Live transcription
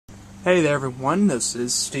Hey there everyone, this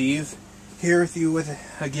is Steve here with you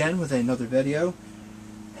again with another video.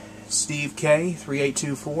 Steve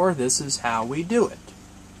K3824, this is how we do it.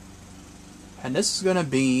 And this is going to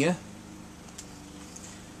be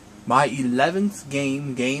my 11th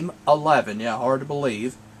game 11, yeah, hard to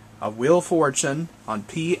believe, of Wheel of Fortune on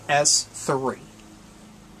PS3,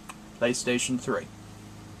 PlayStation 3.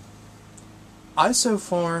 I so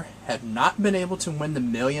far have not been able to win the $1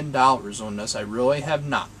 million on this, I really have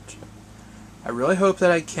not. I really hope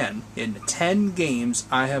that I can. In 10 games,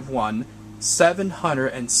 I have won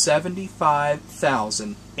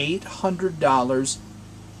 $775,800.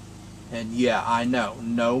 And yeah, I know,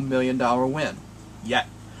 no $1 million win. Yet.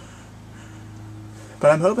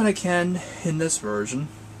 But I'm hoping I can in this version.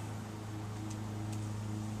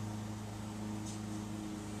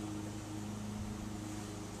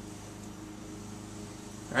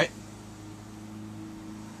 Alright.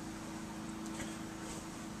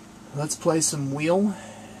 Let's play some wheel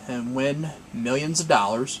and win millions of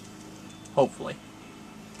dollars, hopefully.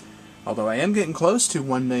 Although I am getting close to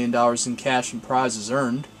 $1 million in cash and prizes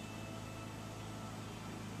earned.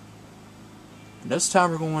 And this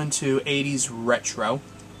time we're going to 80s retro.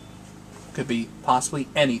 Could be possibly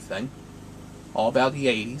anything. All about the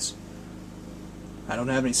 80s. I don't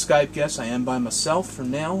have any Skype guests. I am by myself for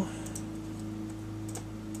now.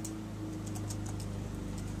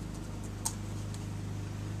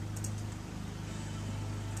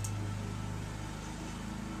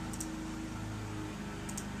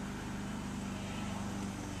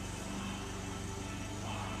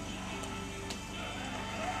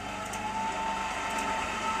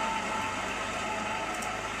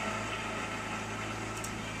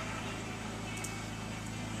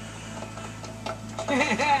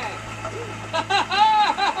 Yeah!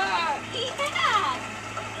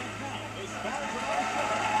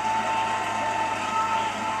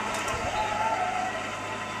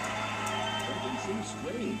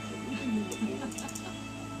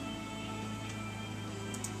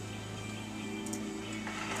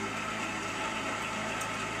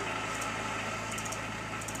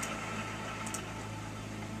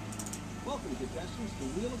 Welcome, contestants, to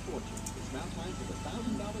Wheel of Fortune. It's now time for the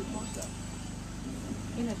 $1,000 toss-up.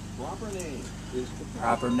 In its proper name is the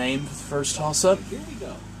Proper name for the first toss-up. Here we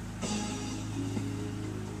go.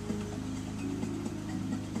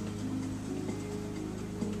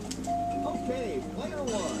 Okay, player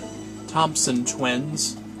one. Thompson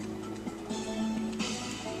twins.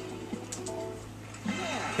 Yeah.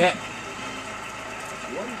 Yeah.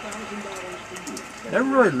 $1,000 for you. Never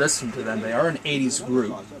really listened to them. They are an 80s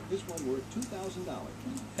group. This one worth $2,000.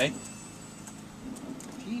 Okay.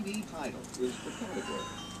 TV title is the category.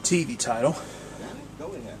 TV title. Janet, go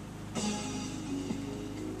ahead.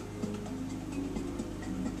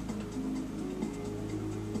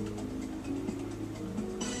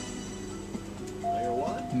 Player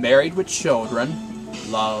one. Married with Children.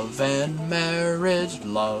 Love and marriage,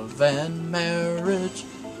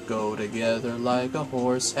 go together like a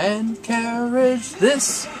horse and carriage.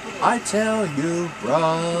 This I tell you,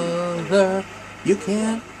 brother, you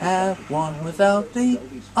can't have one without the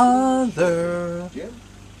other.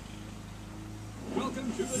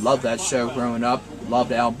 Loved that show growing up.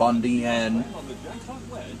 Loved Al Bundy and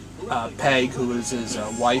Peg, who was his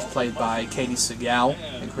wife, played by Katie Segal,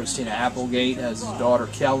 and Christina Applegate as his daughter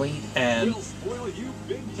Kelly, and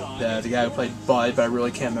the guy who played Bud, but I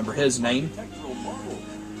really can't remember his name.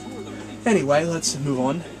 Anyway, let's move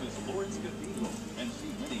on.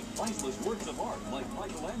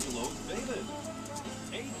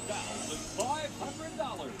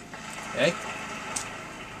 Okay.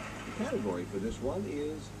 The category for this one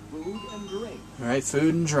is food and drink. Alright,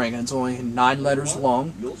 food and drink. It's only 9 letters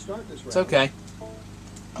long. You'll start this round. It's okay.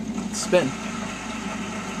 Spin.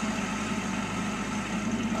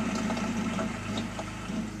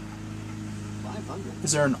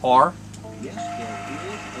 Is there an R? Yes, there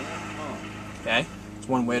is an R. Okay. It's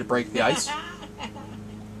one way to break the ice.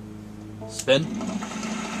 Spin.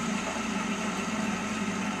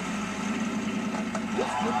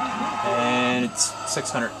 And it's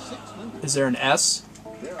 600. Is there an S?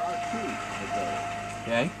 There are 2 of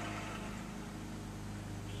Okay.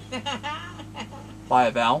 By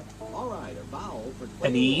a vowel. those. All right, a vowel for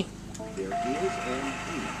An E. There is an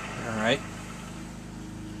E. Alright.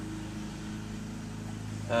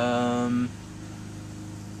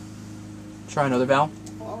 Try another vowel.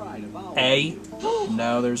 All right, a vowel. A.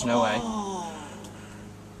 No, there's no A.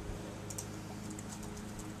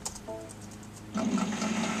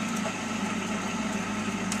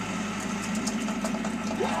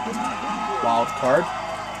 Wild card.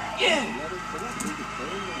 Yeah!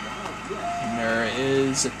 There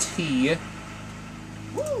is a T.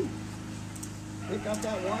 Woo! Pick up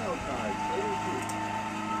that wild card.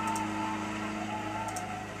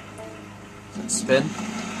 Spin.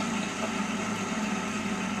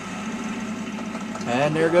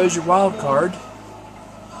 And there goes your wild card.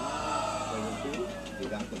 You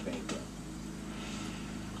got the bank.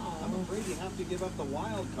 I'm afraid you have to give up the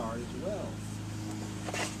wild card as well.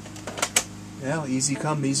 Well, easy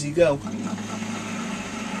come, easy go.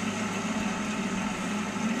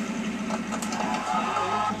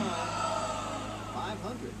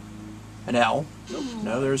 500. An L.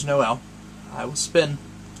 No, there's no L. I will spin.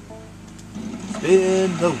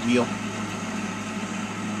 Spin the wheel.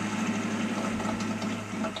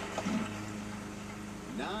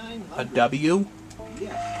 A W?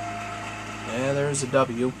 Yeah, there's a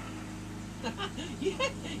W.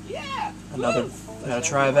 Yeah. Another. Gotta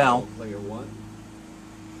try a vowel. Player one.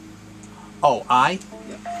 Oh, I? Yep,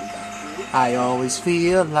 we got two. I always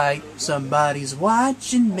feel like somebody's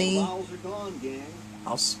watching me. Vowels are gone, gang.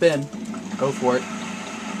 I'll spin. Go for it.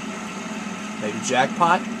 Maybe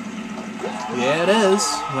jackpot? Yeah, it is.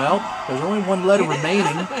 Well, there's only one letter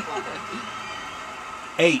remaining.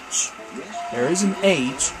 H. There is an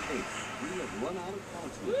H.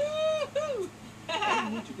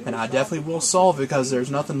 And I definitely will solve it because there's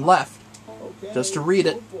nothing left. Just to read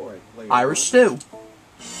it. Irish stew.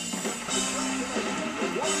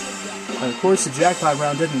 And of course, the jackpot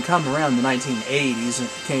round didn't come around in the 1980s. It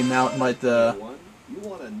came out in like the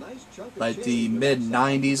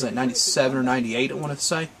mid-90s, like 97 or 98, I want to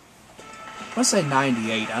say. I want to say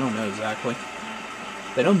 98. I don't know exactly.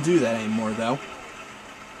 They don't do that anymore, though.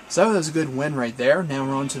 So that was a good win right there. Now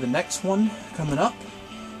we're on to the next one coming up.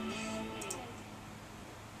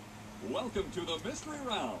 Welcome to the mystery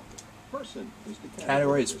round. Person is the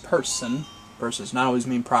Category is person. Person does not always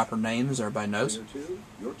mean proper names, everybody knows. Player two,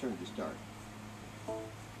 your turn to start.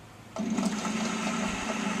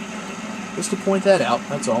 Just to point that out,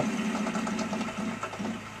 that's all.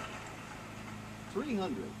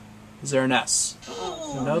 300. Is there an S?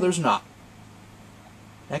 No, there's not.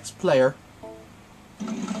 Next player.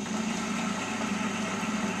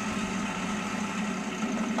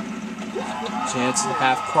 Chance of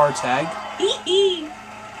half card tag.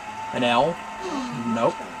 An L.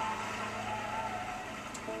 Nope.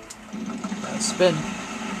 Spin.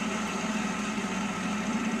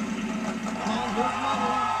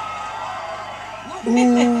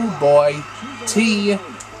 Ooh, boy. T.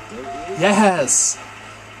 Yes!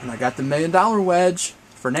 And I got the $1 million wedge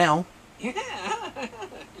for now. You've moved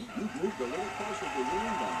a little closer to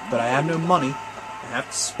winning that. But I have no money. I have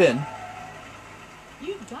to spin.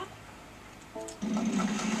 You got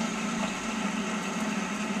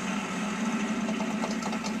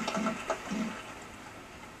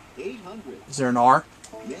 800. Is there an R?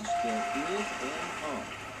 Yes, there is an R.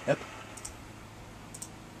 Yep.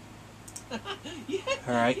 Yeah.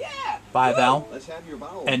 Alright. Yeah. Bi-vowel. Let's have your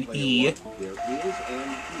vowel. An player E. one. There is an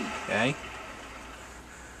E. Okay.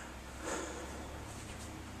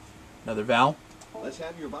 Another vowel. Let's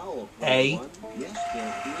have your vowel. A. Player one. Yes,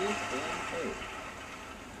 there is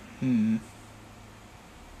an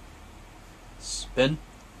Spin.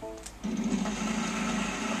 A.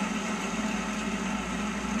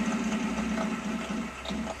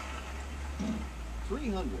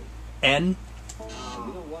 300. N. You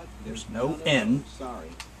know what? There's no N. Sorry.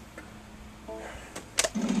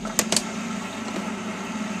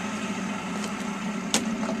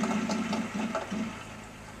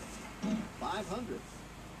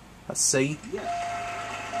 A C. Yes.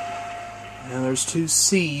 And there's two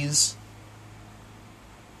C's.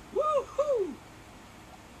 Woohoo!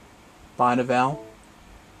 Find a vowel.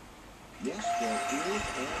 Yes, there is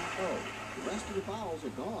an O. The rest of the vowels are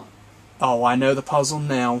gone. Oh, I know the puzzle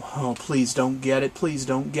now. Oh, please don't get it. Please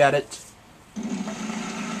don't get it.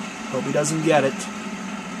 Hope he doesn't get it.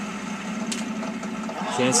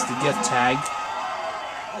 Chance to gift tag.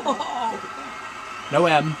 No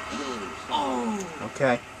M. Oh.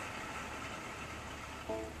 Okay.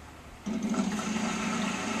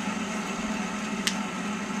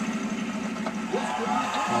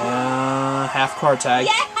 Half card tag.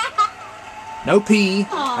 Yeah. No P.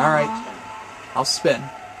 Aww. Alright. I'll spin.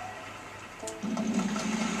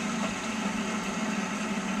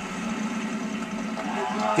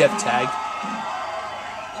 Gift tag.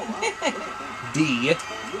 D.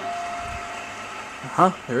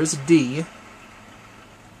 There is a D.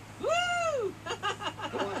 Woo! Go on,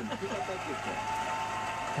 pick up that gift card.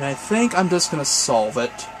 And I think I'm just going to solve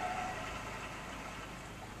it.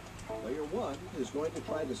 Player one is going to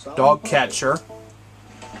try to solve Dog the puzzle. catcher.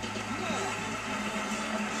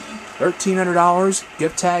 $1,300.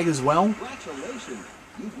 Gift tag as well. Congratulations.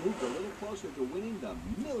 moved a little closer to winning the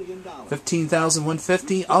 $1 million.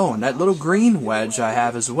 15,150. Oh, and that little green wedge I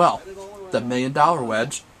have as well. The $1 million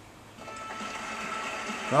wedge.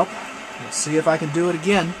 Well, let's see if I can do it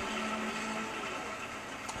again.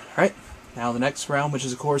 Alright, now the next round, which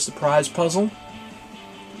is of course the prize puzzle.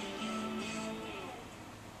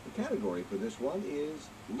 The category for this one is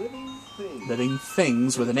Living Things. Living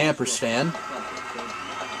Things with an ampersand.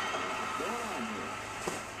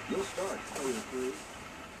 You'll start, player 3.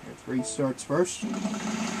 Player 3 starts first.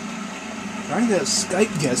 Trying to get a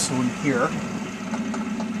Skype guest on here.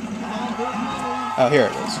 Oh, here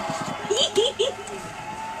it is.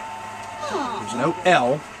 There's no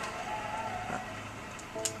L.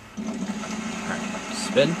 Alright,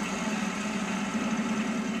 spin.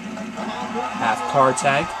 Half card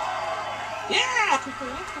tag. Yeah!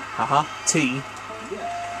 Haha, T.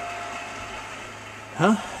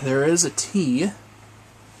 Huh, there is a T.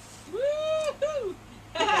 Woohoo!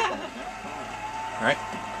 Alright,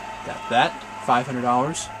 got that.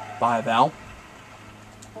 $500. Buy a Val.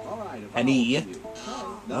 All right, An E.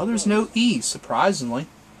 No, there's no E, surprisingly.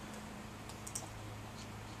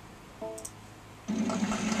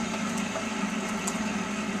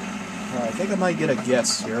 Alright, I think I might get a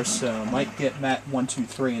guess here, so I might get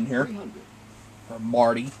Matt123 in here. Or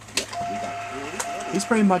Marty. He's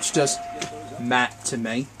pretty much just Matt to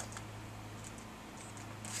me.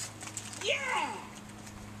 Yeah!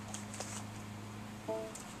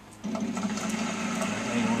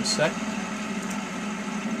 Hang on a sec.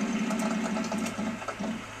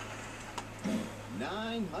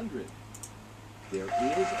 $900. There is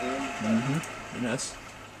an Yes.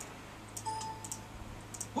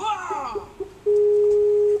 Wow!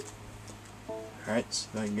 Alright, so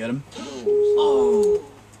if I can get him. Oh!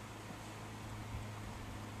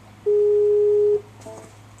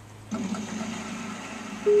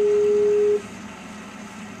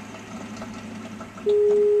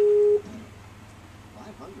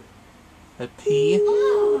 A P.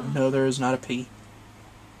 No, there is not a P.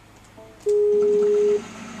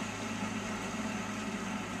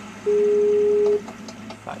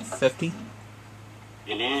 $550.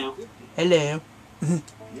 Hello. Hello.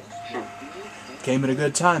 Came at a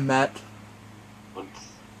good time, Matt.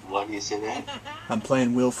 Why do you say that? I'm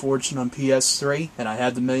playing Wheel of Fortune on PS3, and I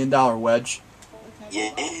had the $1 million wedge.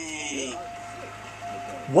 Yay!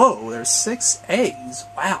 Whoa, there's 6 A's.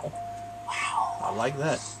 Wow. Wow. I like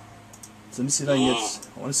that. So let me see if I can get.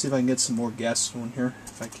 I want to see if I can get some more guests on here,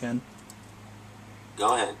 if I can.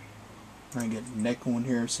 Go ahead. I can get Nick on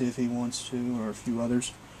here, see if he wants to, or a few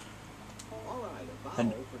others.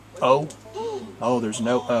 And O? Oh, there's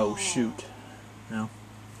no O. Shoot. No.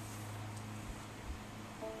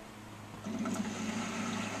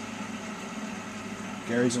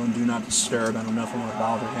 Gary's on Do Not Disturb. I don't know if I want to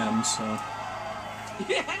bother him, so.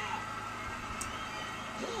 Yeah!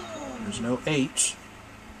 There's no H.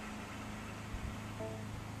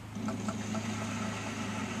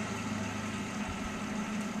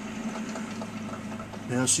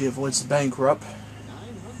 Now she avoids the bankrupt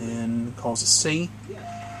and calls a C.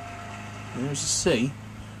 There's a C.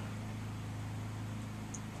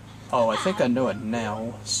 Oh, I think I know it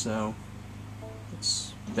now, so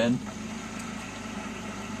let's spin.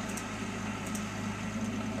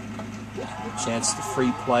 Chance to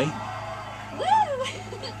free play.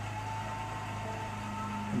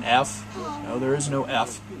 An F. No, there is no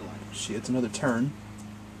F. She gets another turn.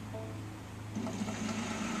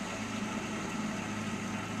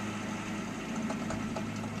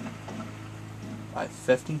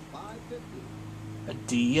 $550. A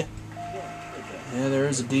D. Yeah, there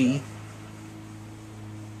is a D.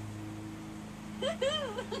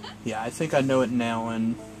 Yeah, I think I know it now,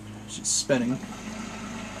 and she's spinning.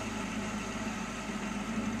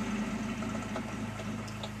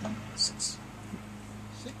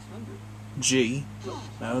 G.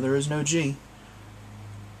 No, there is no G.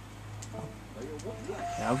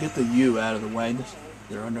 Yeah, I'll get the U out of the way.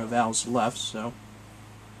 There are no vowels left, so.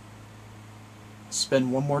 Spin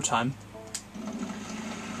one more time.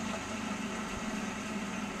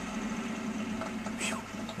 Whew.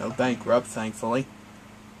 No bankrupt, thankfully.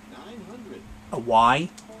 A Y?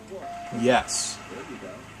 Yes.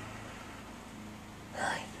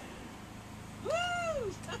 Alright.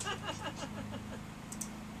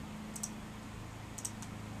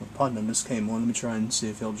 Putnam just came on. Let me try and see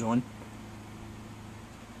if he'll join.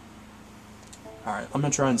 Alright, I'm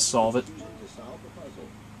going to try and solve it.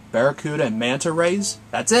 Barracuda and Manta Rays?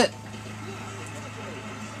 That's it!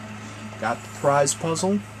 Got the prize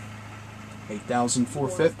puzzle.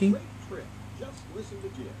 $8,450.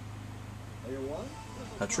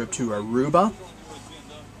 A trip to Aruba.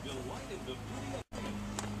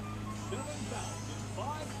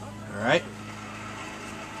 Alright.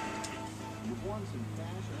 You've won some cash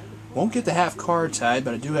and Won't get the half card tag,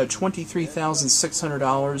 but I do have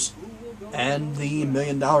 $23,600 and the $1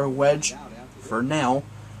 million wedge for now.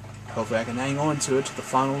 Hopefully I can hang on to it to the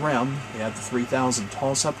final round. We have the 3,000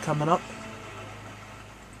 toss-up coming up.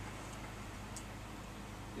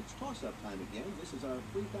 it's toss-up time again. This is our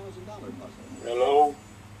 $3,000 puzzle. Hello.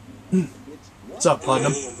 What's up,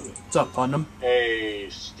 Putnam? What's up, Putnam? Hey,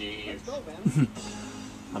 Steve. Let's go, man.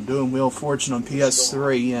 I'm doing Wheel of Fortune on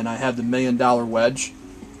PS3, and I have the $1 million wedge.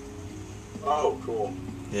 Oh, cool.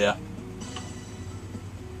 Yeah.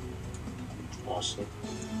 Awesome.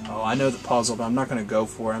 Oh, I know the puzzle, but I'm not going to go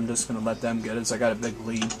for it. I'm just going to let them get it, so I got a big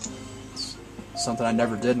lead. It's something I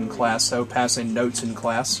never did in class, though, passing notes in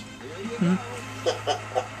class.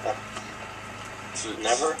 So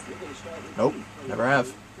never? Nope, never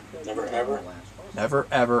have. Never ever? Never,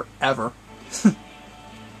 ever, ever.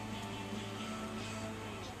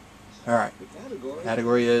 Alright,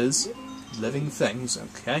 category is living things,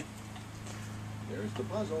 okay. There's the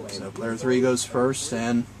puzzle. So player 3 goes first,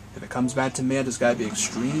 and if it comes back to me, I just gotta be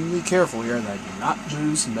extremely careful here that I do not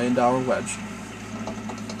lose the $1 million wedge.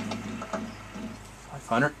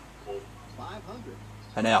 500. 500.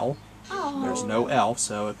 An L. There's no L,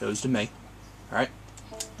 so it goes to me. Alright.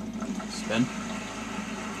 Spin.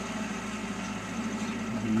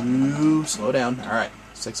 Ooh, slow down. Alright,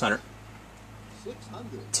 600.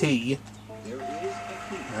 600. T. There is a T.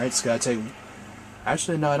 Alright, it's gotta take...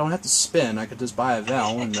 Actually, no, I don't have to spin. I could just buy a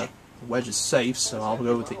vowel, and the wedge is safe, so I'll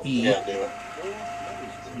go with the E. Yeah, do it.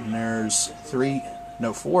 And there's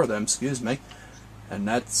 4 of them, excuse me. And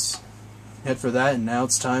that's it for that, and now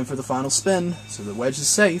it's time for the final spin. So the wedge is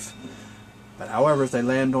safe. But however, if they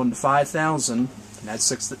land on the 5,000, and that's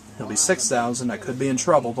it'll be 6,000, I could be in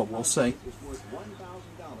trouble, but we'll see. It's worth $1,000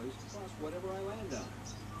 plus whatever I land on.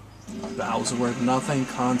 Vowels are worth nothing,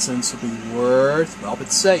 consonants will be worth, well, if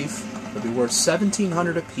it's safe, they'll be worth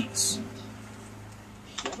 1,700 apiece.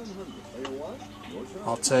 700. Player 1, your turn.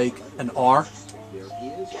 I'll take an R. There is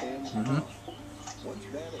an R. Once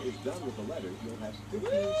Vanna is done with the letters, you'll have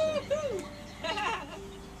 15 seconds.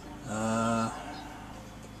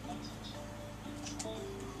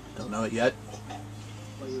 Don't know it yet.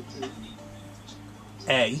 Player 2,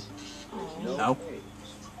 A. no No.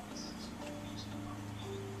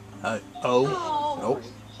 A. O. Nope.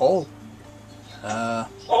 O.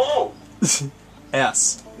 Oh!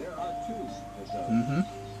 S. There are 2 of those.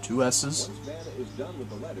 2 S's. Once Vanna is done with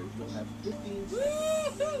the letters, you'll have 15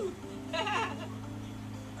 seconds.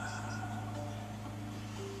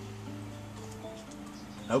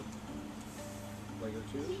 Nope. Player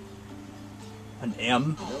 2, An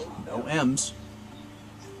M. no. No M's.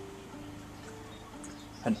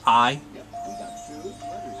 An I. Yep, we got 2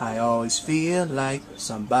 letters. I always feel like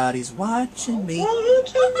somebody's watching me.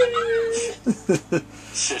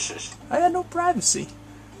 I got no privacy.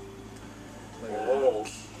 Player Oh.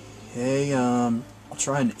 Okay, I'll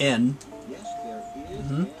try an N. Yes, there is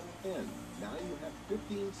an N. Now you have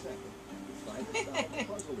 15 seconds. Decide to solve the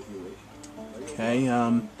puzzle if you wish. Okay,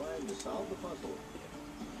 Trying to solve the puzzle.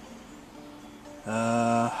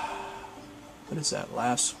 what is that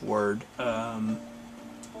last word?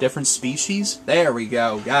 Different species? There we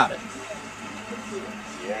go, got it.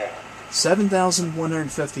 Yeah.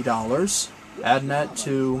 $7,150. Adding that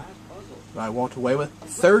to I walked away with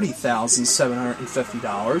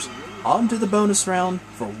 $30,750. On to the bonus round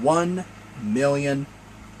for $1 million.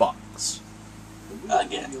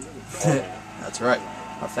 Again. That's right.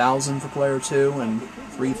 1,000 for player 2 and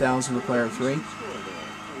 3,000 for player 3.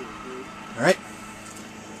 Alright.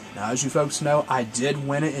 Now, as you folks know, I did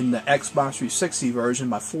win it in the Xbox 360 version,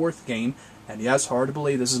 my 4th game. And yes, hard to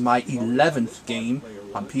believe, this is my 11th game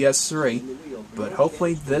on PS3. But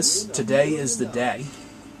hopefully today is the day.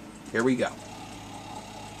 Here we go.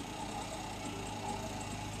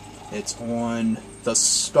 It's on the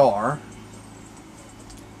star.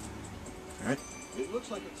 Alright. It looks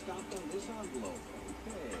like it stopped on this envelope.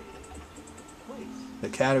 Okay. Place. The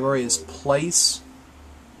category is place.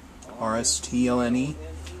 R-S-T-L-N-E.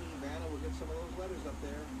 Vanna will get some of those letters up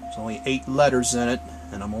there. There's only 8 letters in it,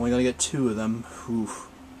 and I'm only going to get 2 of them. Oof.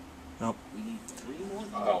 Nope. We need 3 more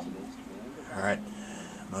consonants. Alright.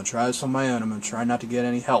 I'm going to try this on my own. I'm going to try not to get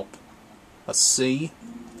any help. A C.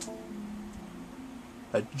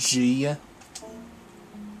 A G.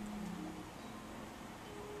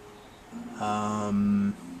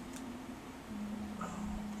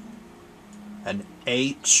 An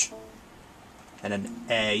H. And an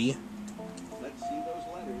A. Let's see those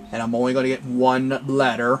letters And I'm only going to get 1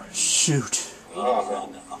 letter. Shoot. Oh,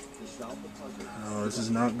 no. to solve the puzzle. Oh, this is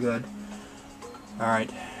not good. Alright.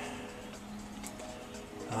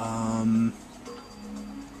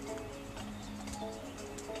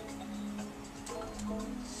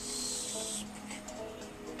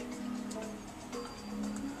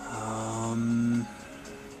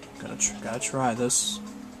 Gotta try this.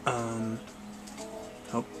 Oh.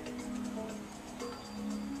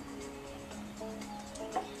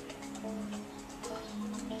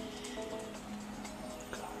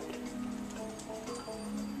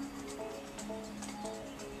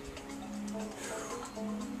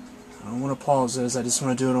 I don't want to pause this, I just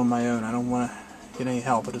want to do it on my own. I don't want to get any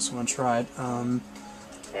help, I just want to try it. Dang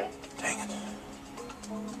it.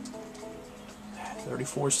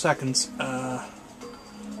 34 seconds.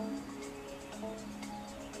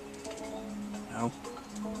 No.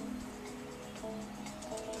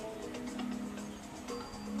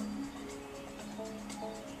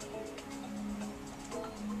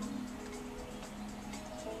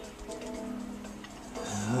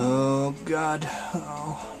 Oh, God.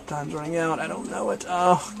 Oh, time's running out. I don't know it.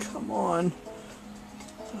 Oh, come on.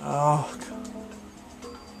 Oh,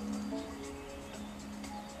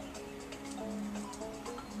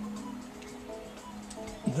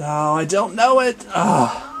 no, I don't know it.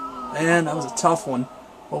 Oh, man, that was a tough one.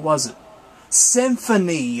 What was it?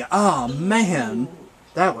 Symphony. Oh, man.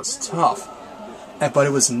 That was tough. But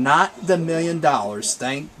it was not the $1 million.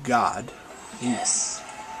 Thank God. Yes.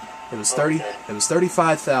 It was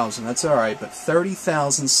 $35,000. That's all right, but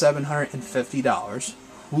 $30,750.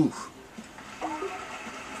 Woo.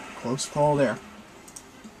 Close call there.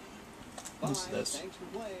 What's this? Thanks for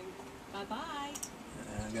playing. Bye-bye.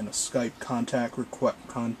 I'm getting a Skype contact request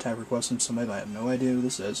from somebody, but I have no idea who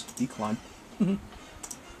this is. Decline.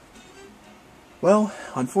 Well,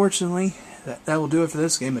 unfortunately, that will do it for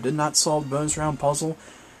this game. I did not solve the bonus round puzzle.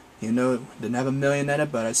 You know, it didn't have $1 million in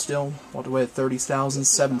it, but I still walked away at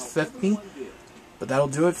 $30,750. But that'll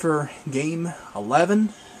do it for game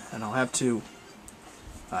 11, and I'll have to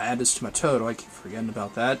add this to my total. I keep forgetting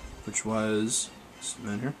about that, which was, just a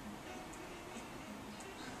minute here,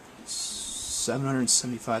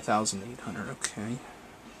 775,800. Okay.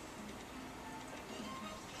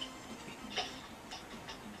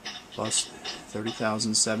 Plus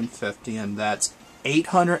 30,750, and that's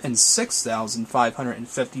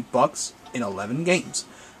 $806,550 in 11 games.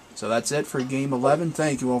 So that's it for game 11.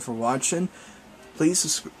 Thank you all for watching.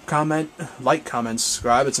 Please comment,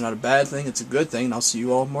 subscribe. It's not a bad thing, it's a good thing. And I'll see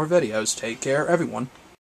you all in more videos. Take care, everyone.